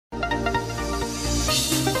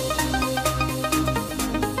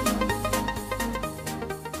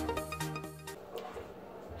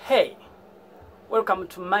Welcome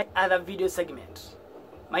to my other video segment.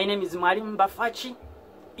 My name is Mwalimu Bafachi.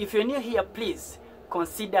 If you're new here, please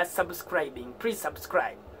consider subscribing. Please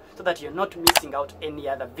subscribe so that you're not missing out any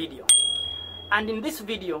other video. And in this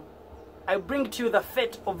video, I bring to you the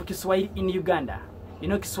fate of Kiswahili in Uganda. You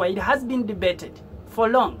know, Kiswahili has been debated for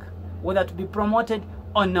long whether to be promoted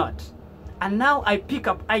or not. And now I pick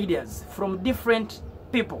up ideas from different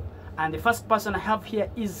people. And the first person I have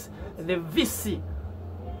here is the VC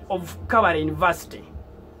of Kabale University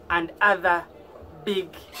and other big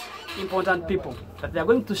important people that they are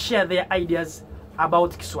going to share their ideas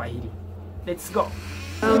about Kiswahili. Let's go.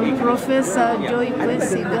 I'm Professor Joy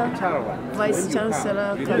Kwesiga, Vice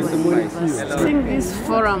Chancellor Kabale University. I think this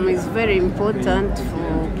forum is very important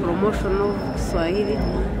for promotion of Kiswahili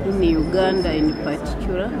in Uganda in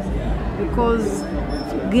particular, because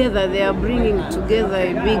together they are bringing together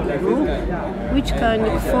a big group which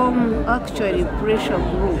can form actually pressure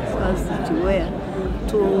group as it were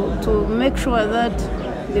to make sure that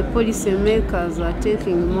the policy makers are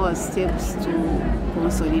taking more steps to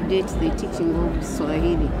consolidate the teaching of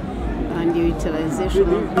Swahili and the utilization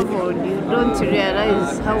of it. You don't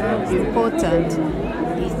realize how important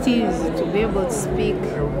it is to be able to speak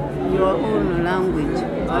your own language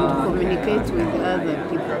and communicate with other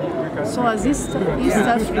people. So as East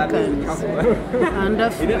Africans and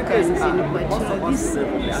Africans in particular, this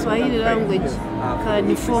Swahili language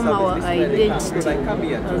can form our identity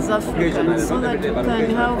as Africans, so that we can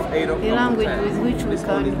have a language with which we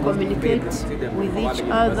can communicate with each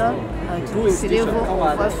other at this level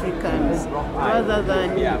of Africans, rather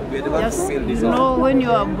than just, you know, when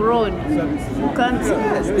you're abroad, you can't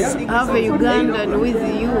have a Ugandan with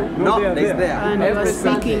you and you are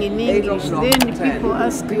speaking in English. Then people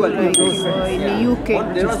ask you, like you are in the UK,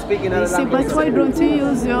 they say, but why don't you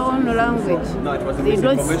use your own language? They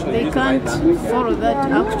can't follow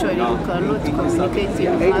that. Actually, you cannot communicate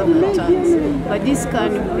in other tongues. But this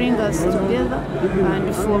can bring us together,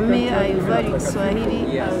 and for me, I value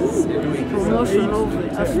Swahili as promotion of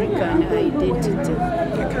African identity.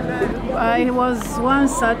 I was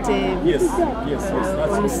once at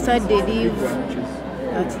on study leave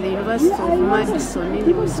at the University of Madison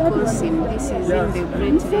in Wisconsin. This is in the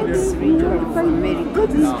Great Lakes region of America.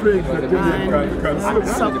 And I was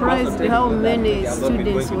surprised how many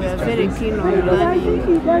students were very keen on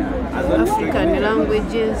learning African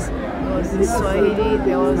languages. There was Swahili,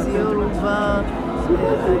 there was Yoruba, I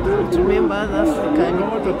don't remember other African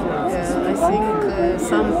people. I think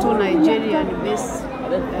some two Nigerian-based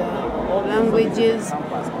languages,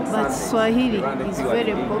 but Swahili is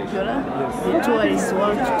very popular. The tourists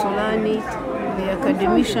want to learn it, the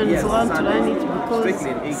academicians want to learn it, because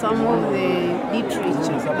some of the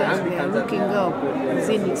literature that they are looking up is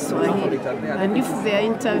in Swahili. And if they are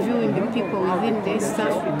interviewing the people within the East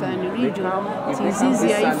African region, it is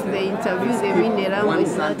easier if they interview them in a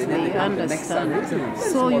language that they understand.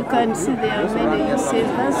 So you can see there are many uses.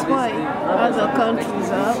 That's why other countries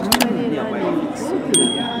are actually learning it.